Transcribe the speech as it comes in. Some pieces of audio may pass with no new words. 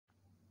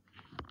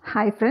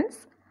Hi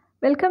friends,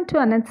 welcome to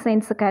Ananth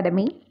Science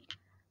Academy.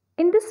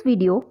 In this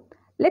video,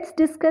 let's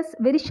discuss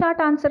very short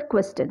answer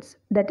questions,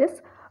 that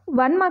is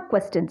 1 mark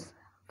questions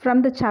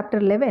from the chapter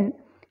 11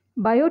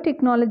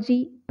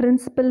 Biotechnology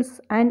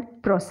Principles and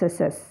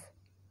Processes.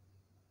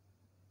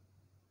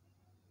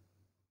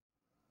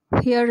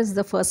 Here is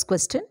the first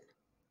question.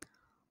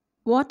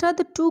 What are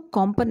the two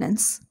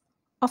components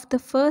of the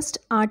first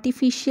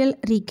artificial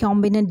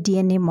recombinant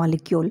DNA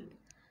molecule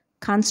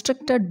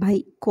constructed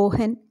by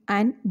Cohen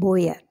and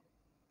Boyer?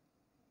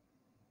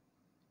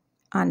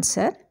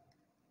 Answer.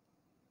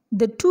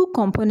 The two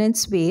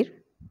components were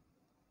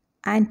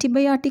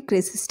antibiotic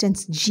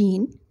resistance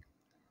gene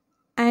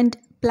and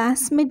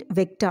plasmid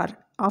vector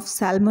of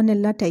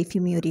Salmonella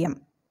typhimurium.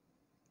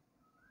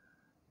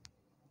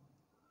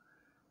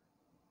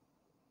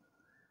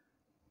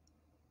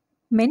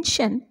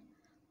 Mention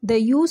the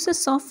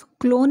uses of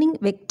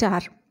cloning vector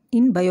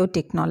in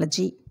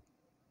biotechnology.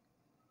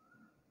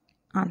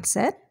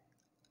 Answer.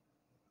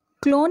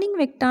 Cloning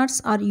vectors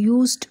are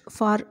used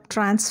for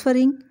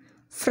transferring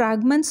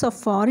fragments of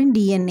foreign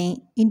DNA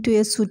into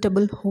a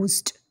suitable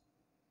host.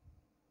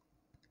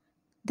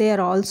 They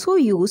are also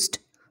used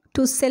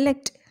to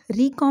select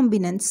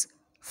recombinants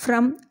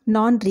from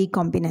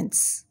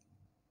non-recombinants.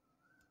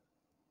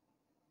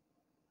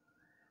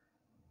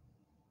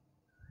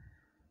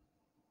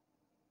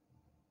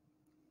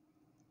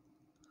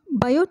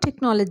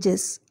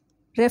 Biotechnologists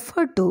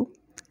refer to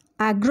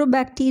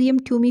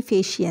Agrobacterium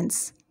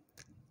tumefaciens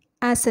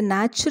as a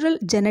natural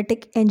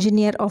genetic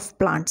engineer of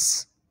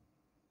plants.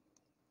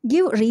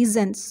 Give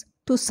reasons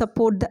to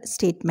support the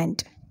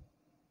statement.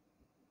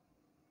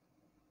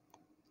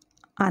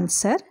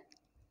 Answer.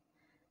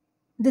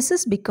 This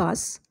is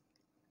because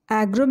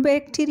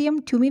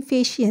Agrobacterium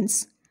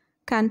tumefaciens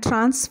can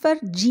transfer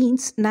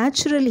genes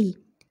naturally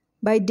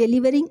by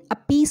delivering a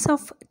piece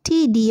of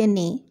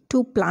tDNA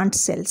to plant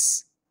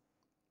cells.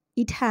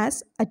 It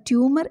has a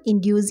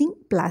tumor-inducing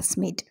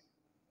plasmid.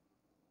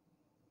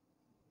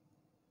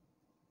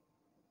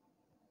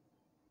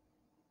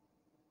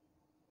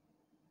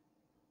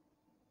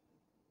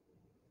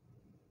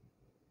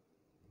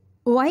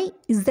 Why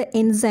is the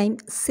enzyme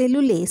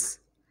cellulase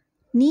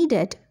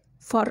needed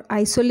for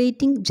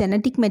isolating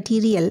genetic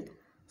material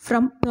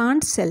from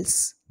plant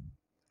cells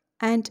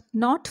and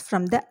not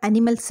from the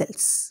animal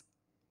cells?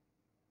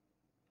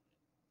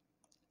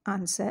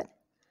 Answer.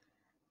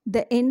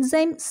 The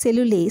enzyme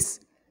cellulase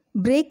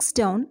breaks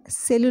down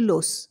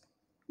cellulose,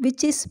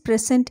 which is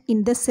present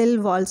in the cell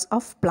walls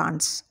of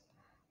plants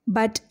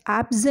but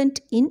absent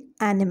in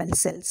animal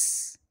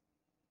cells.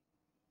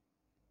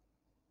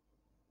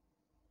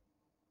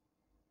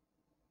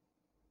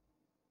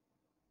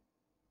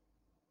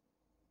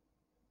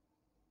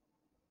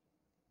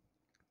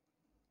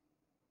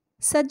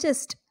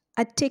 Suggest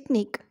a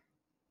technique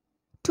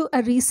to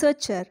a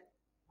researcher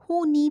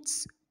who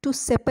needs to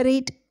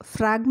separate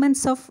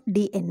fragments of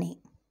DNA.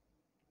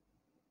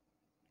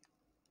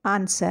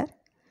 Answer.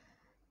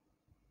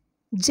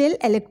 Gel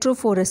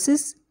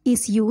electrophoresis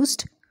is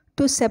used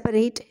to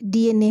separate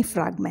DNA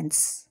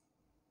fragments.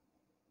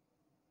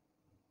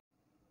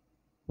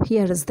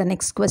 Here is the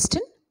next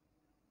question.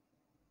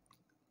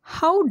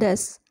 How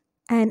does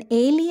an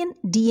alien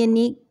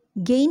DNA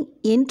gain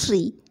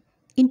entry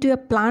into a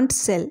plant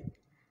cell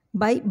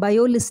by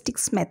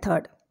biolistics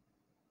method?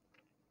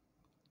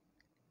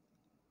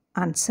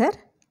 Answer.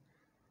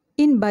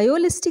 In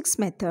biolistics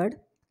method,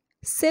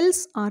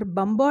 cells are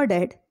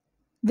bombarded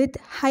with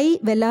high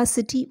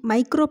velocity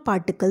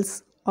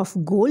microparticles of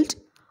gold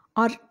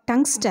or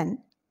tungsten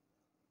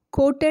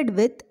coated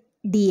with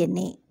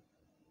DNA.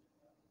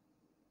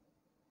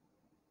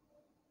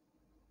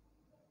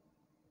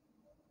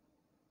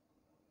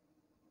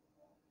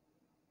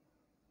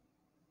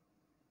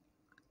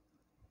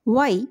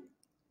 Why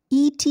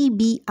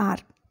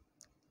ETBr,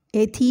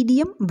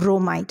 ethidium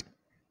bromide,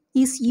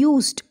 is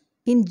used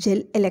in gel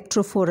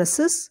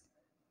electrophoresis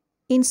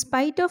in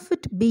spite of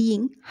it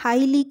being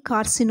highly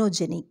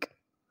carcinogenic?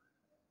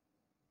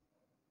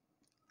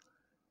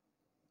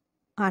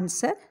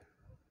 Answer.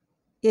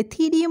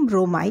 Ethidium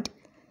bromide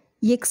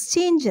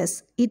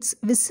exchanges its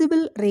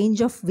visible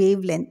range of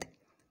wavelength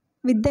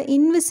with the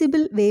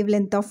invisible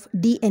wavelength of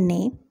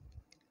DNA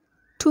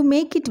to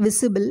make it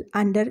visible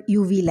under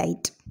UV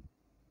light.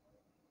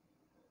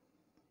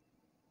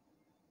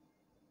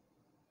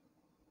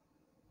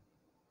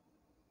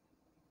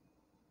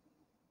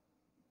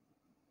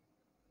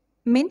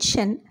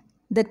 Mention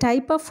the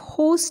type of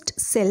host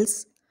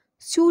cells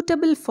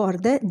suitable for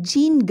the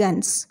gene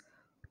guns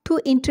to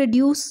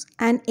introduce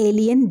an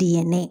alien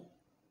DNA.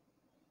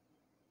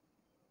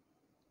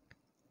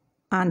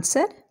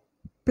 Answer.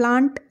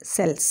 Plant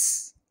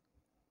cells.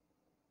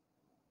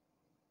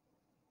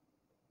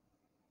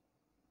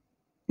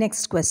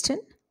 Next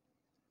question.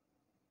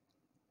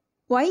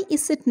 Why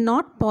is it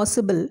not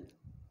possible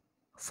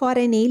for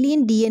an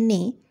alien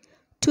DNA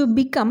to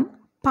become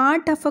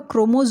part of a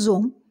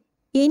chromosome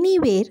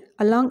anywhere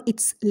along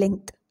its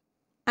length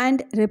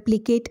and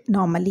replicate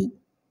normally?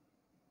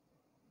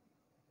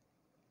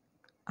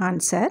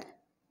 Answer.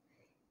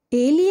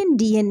 alien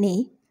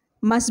DNA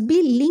must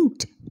be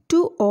linked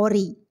to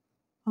ORI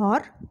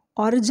or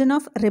origin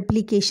of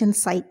replication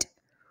site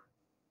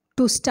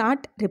to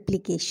start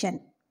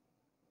replication.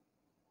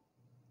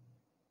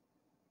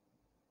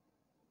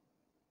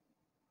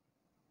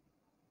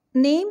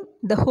 Name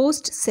the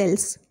host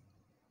cells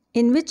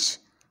in which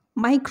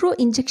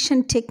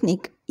microinjection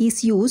technique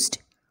is used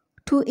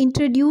to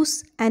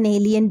introduce an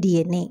alien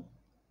DNA.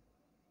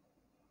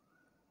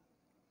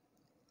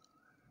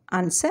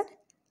 Answer: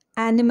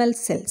 animal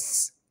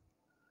cells.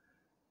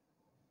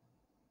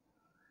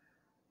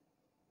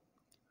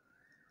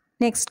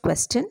 Next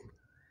question.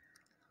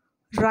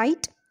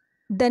 Write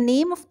the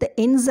name of the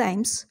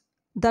enzymes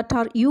that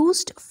are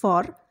used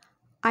for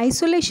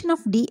isolation of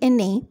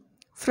DNA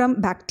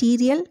from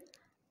bacterial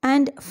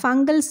and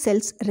fungal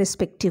cells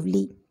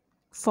respectively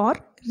for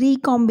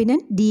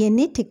recombinant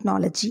DNA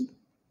technology.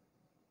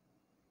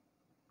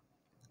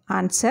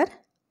 Answer: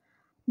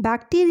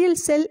 bacterial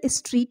cell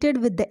is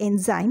treated with the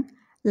enzyme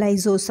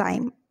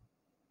lysozyme.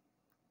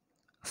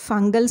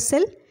 Fungal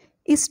cell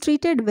is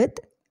treated with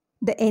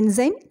the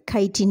enzyme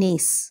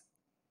chitinase.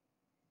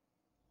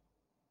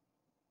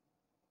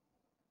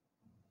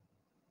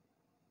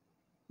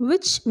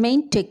 Which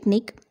main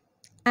technique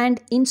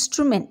and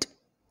instrument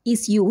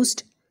is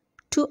used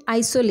to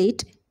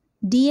isolate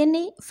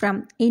DNA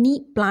from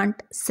any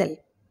plant cell?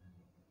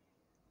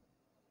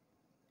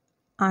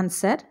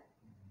 Answer: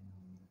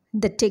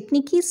 the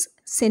technique is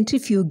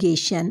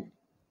centrifugation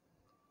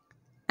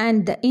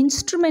and the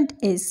instrument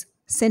is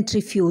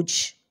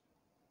centrifuge.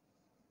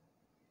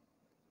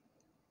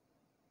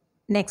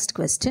 Next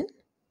question.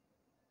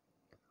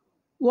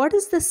 What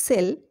is the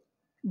cell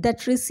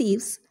that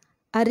receives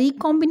a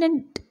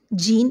recombinant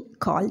gene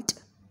called?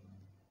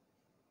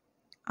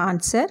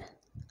 Answer: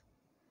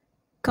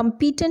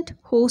 competent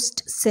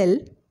host cell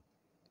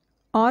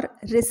or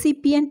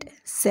recipient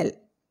cell.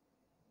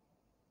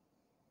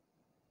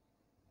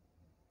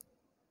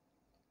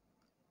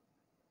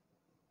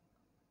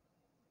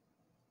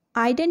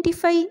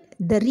 Identify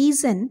the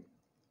reason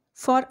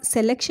for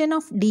selection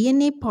of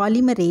DNA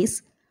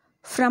polymerase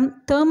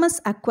from Thermus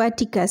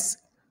aquaticus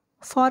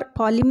for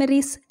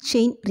polymerase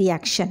chain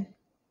reaction.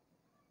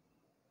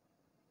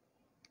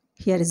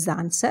 Here is the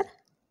answer.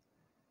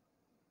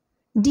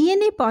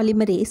 DNA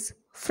polymerase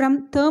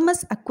from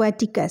Thermus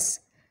aquaticus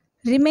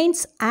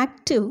remains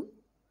active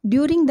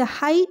during the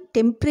high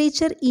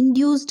temperature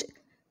induced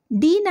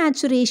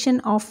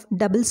denaturation of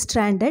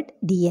double-stranded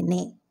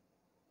DNA.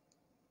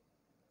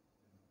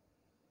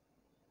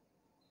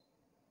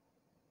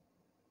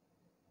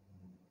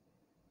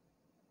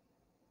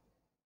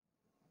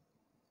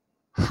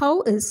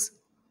 How is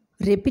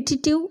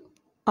repetitive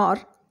or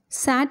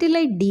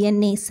satellite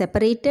DNA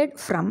separated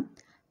from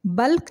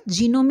bulk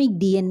genomic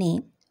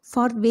DNA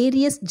for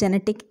various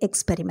genetic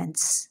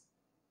experiments?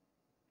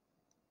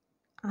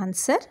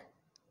 Answer: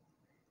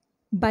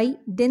 by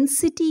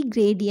density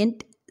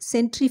gradient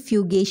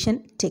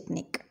centrifugation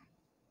technique.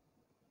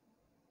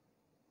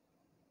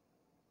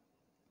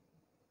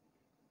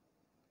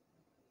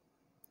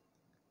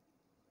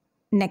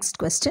 Next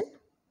question.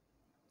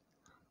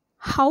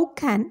 How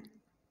can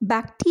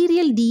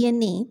bacterial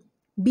DNA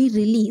be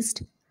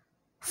released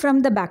from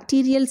the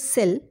bacterial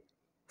cell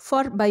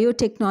for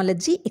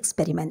biotechnology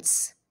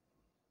experiments?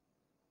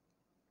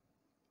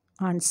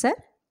 Answer: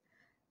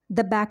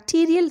 the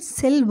bacterial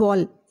cell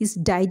wall is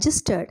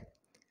digested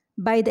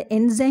by the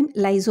enzyme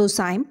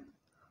lysozyme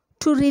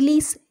to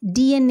release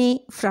DNA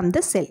from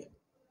the cell.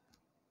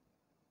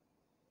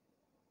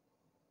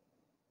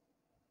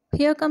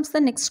 Here comes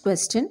the next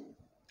question.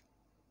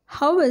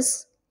 How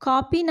is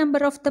copy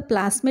number of the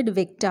plasmid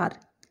vector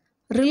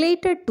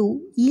related to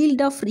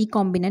yield of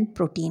recombinant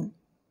protein?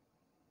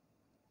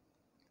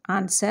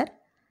 Answer: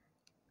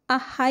 a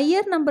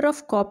higher number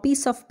of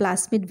copies of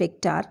plasmid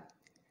vector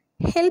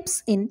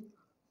helps in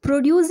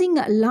producing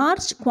a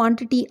large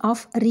quantity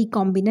of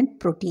recombinant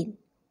protein.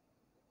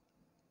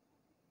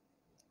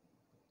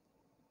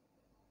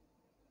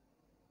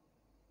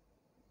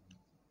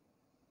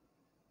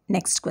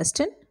 Next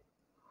question.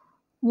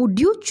 Would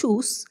you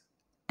choose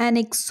an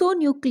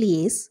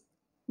exonuclease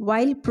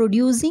while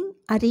producing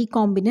a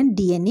recombinant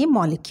DNA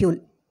molecule?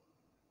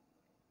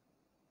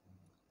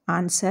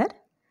 Answer: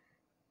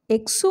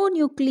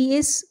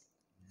 exonuclease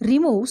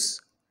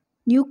removes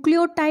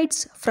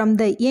nucleotides from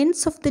the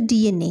ends of the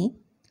DNA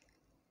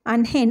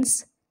and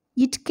hence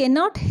it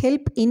cannot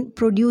help in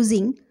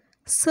producing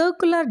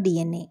circular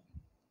DNA.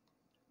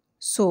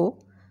 So,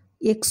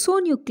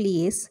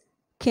 exonuclease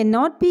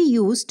cannot be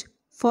used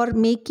for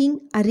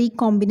making a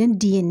recombinant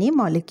DNA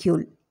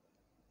molecule.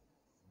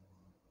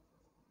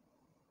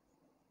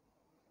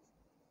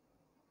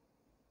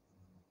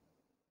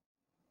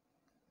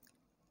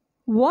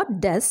 What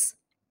does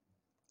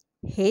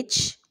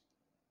H,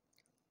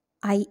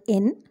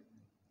 IN,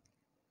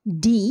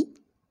 D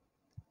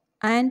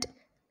and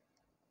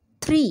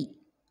 3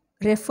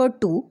 refer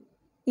to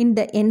in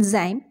the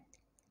enzyme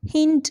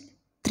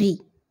Hnd3?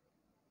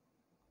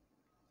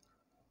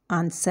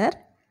 Answer: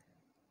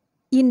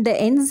 in the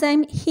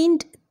enzyme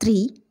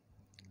Hnd3,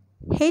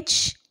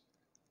 H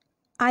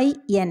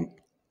IN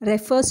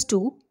refers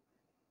to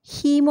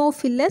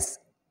Haemophilus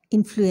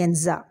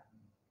influenza.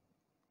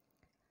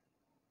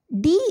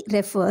 D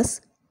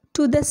refers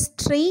to the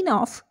strain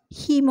of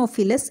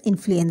Haemophilus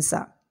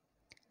influenza.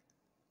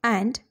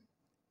 And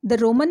the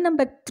Roman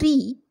number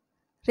 3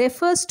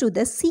 refers to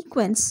the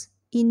sequence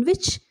in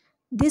which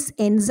this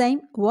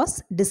enzyme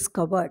was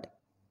discovered.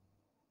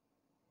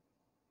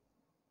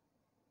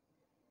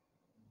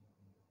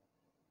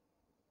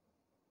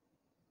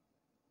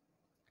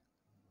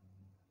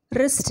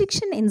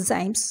 Restriction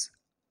enzymes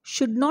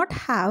should not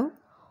have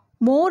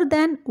more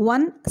than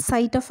one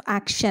site of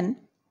action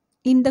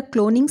in the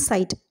cloning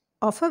site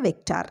of a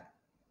vector.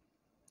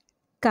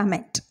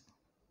 Comment.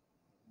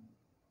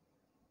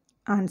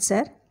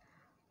 Answer.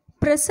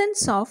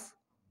 Presence of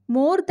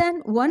more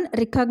than one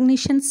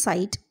recognition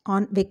site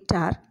on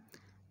vector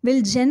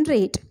will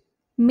generate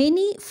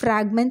many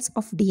fragments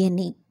of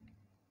DNA,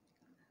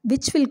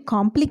 which will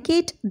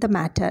complicate the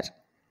matter.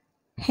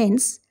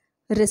 Hence,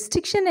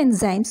 restriction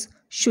enzymes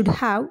should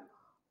have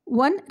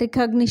one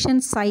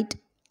recognition site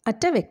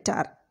at a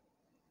vector.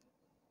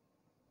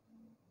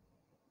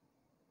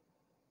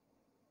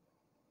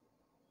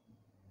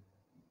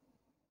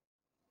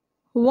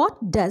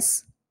 What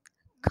does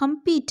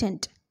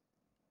competent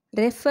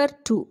refer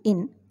to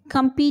in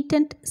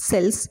competent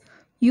cells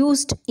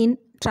used in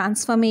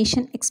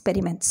transformation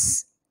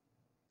experiments?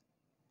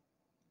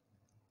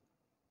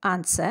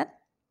 Answer.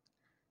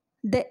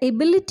 The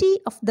ability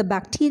of the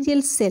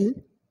bacterial cell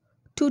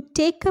to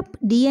take up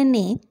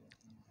DNA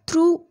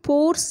through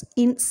pores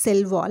in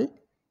cell wall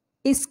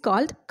is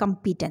called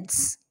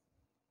competence.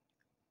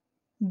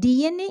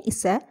 DNA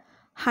is a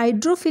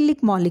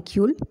hydrophilic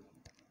molecule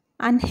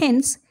and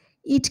hence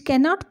it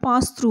cannot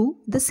pass through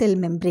the cell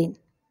membrane.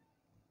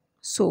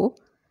 So,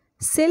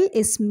 cell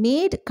is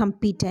made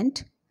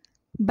competent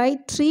by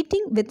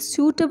treating with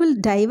suitable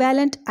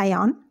divalent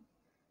ion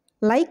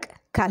like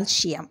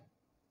calcium.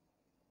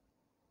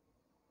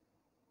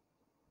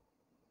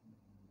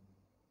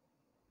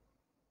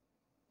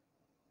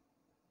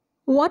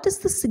 What is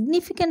the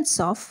significance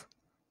of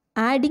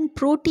adding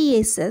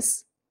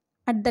proteases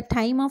at the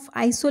time of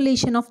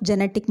isolation of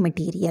genetic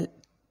material?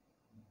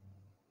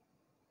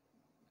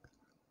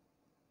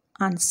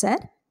 Answer.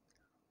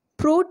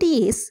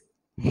 Protease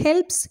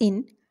helps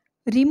in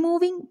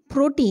removing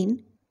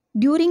protein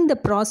during the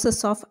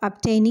process of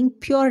obtaining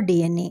pure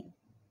DNA.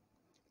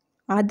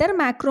 Other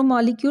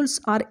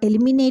macromolecules are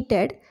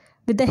eliminated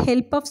with the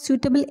help of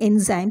suitable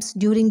enzymes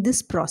during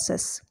this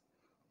process.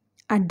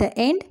 At the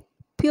end,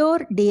 pure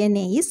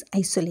DNA is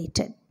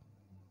isolated.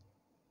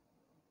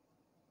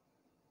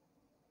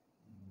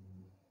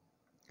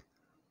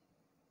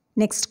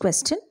 Next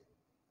question.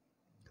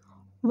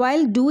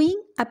 While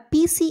doing a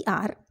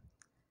PCR,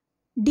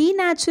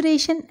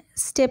 denaturation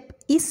step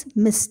is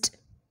missed.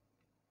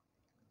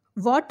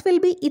 What will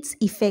be its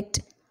effect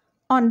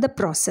on the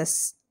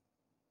process?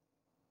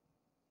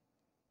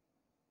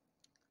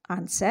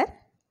 Answer.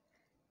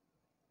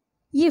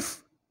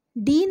 If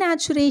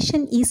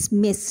denaturation is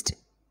missed,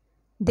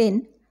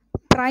 then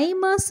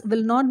primers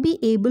will not be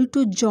able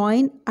to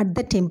join at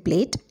the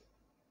template.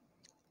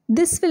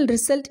 This will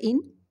result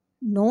in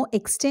no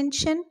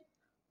extension,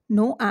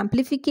 no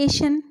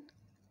amplification,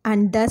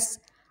 and thus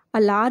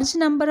a large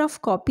number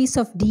of copies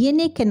of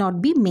DNA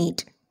cannot be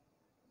made.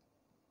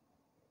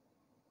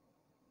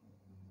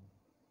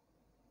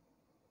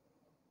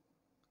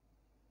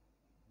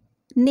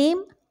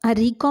 Name a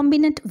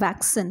recombinant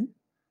vaccine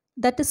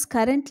that is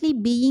currently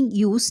being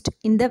used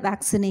in the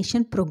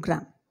vaccination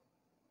program.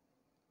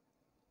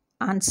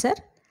 Answer.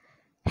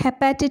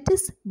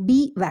 Hepatitis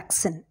B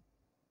vaccine.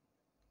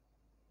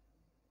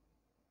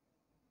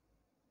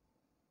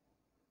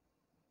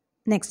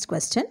 Next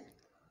question.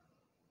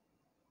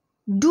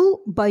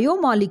 Do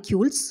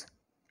biomolecules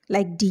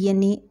like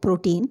DNA,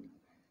 protein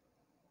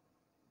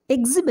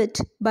exhibit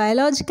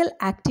biological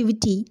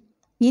activity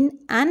in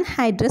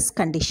anhydrous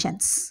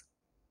conditions?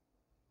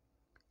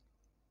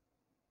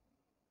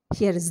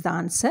 Here is the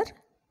answer.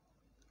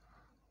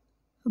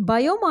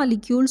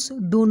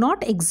 Biomolecules do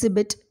not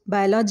exhibit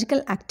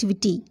biological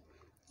activity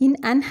in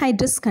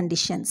anhydrous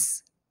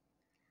conditions.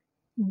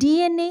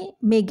 DNA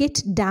may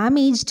get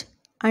damaged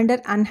under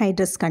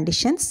anhydrous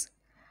conditions,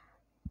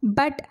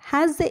 but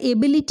has the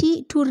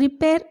ability to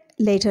repair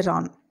later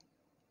on.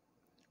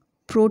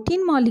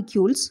 Protein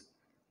molecules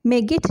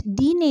may get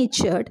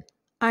denatured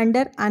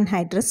under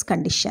anhydrous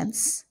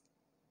conditions.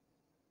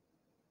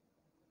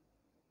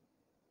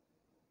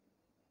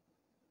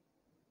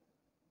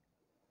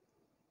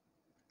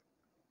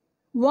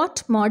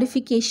 What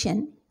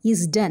modification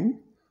is done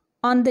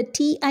on the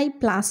TI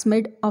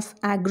plasmid of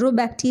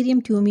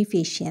Agrobacterium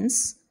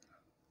tumefaciens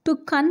to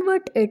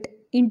convert it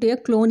into a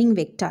cloning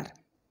vector?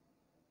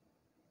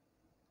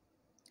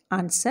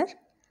 Answer.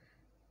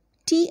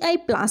 TI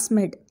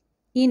plasmid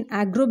in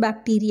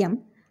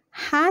Agrobacterium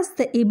has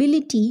the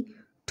ability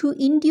to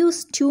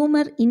induce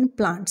tumor in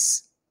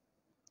plants.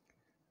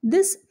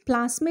 This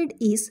plasmid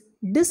is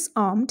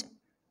disarmed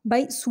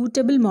by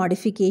suitable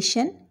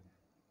modification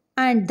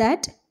and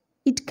that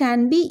it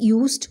can be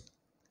used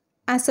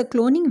as a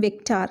cloning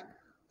vector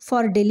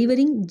for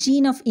delivering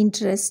gene of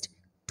interest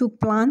to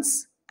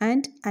plants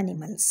and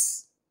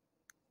animals.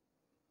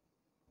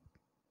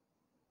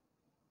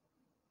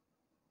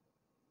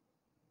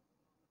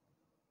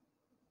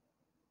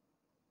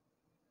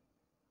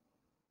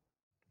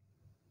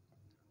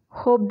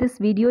 Hope this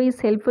video is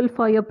helpful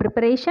for your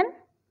preparation.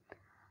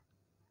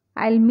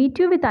 I'll meet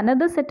you with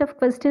another set of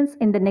questions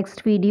in the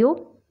next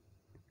video.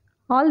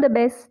 All the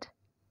best.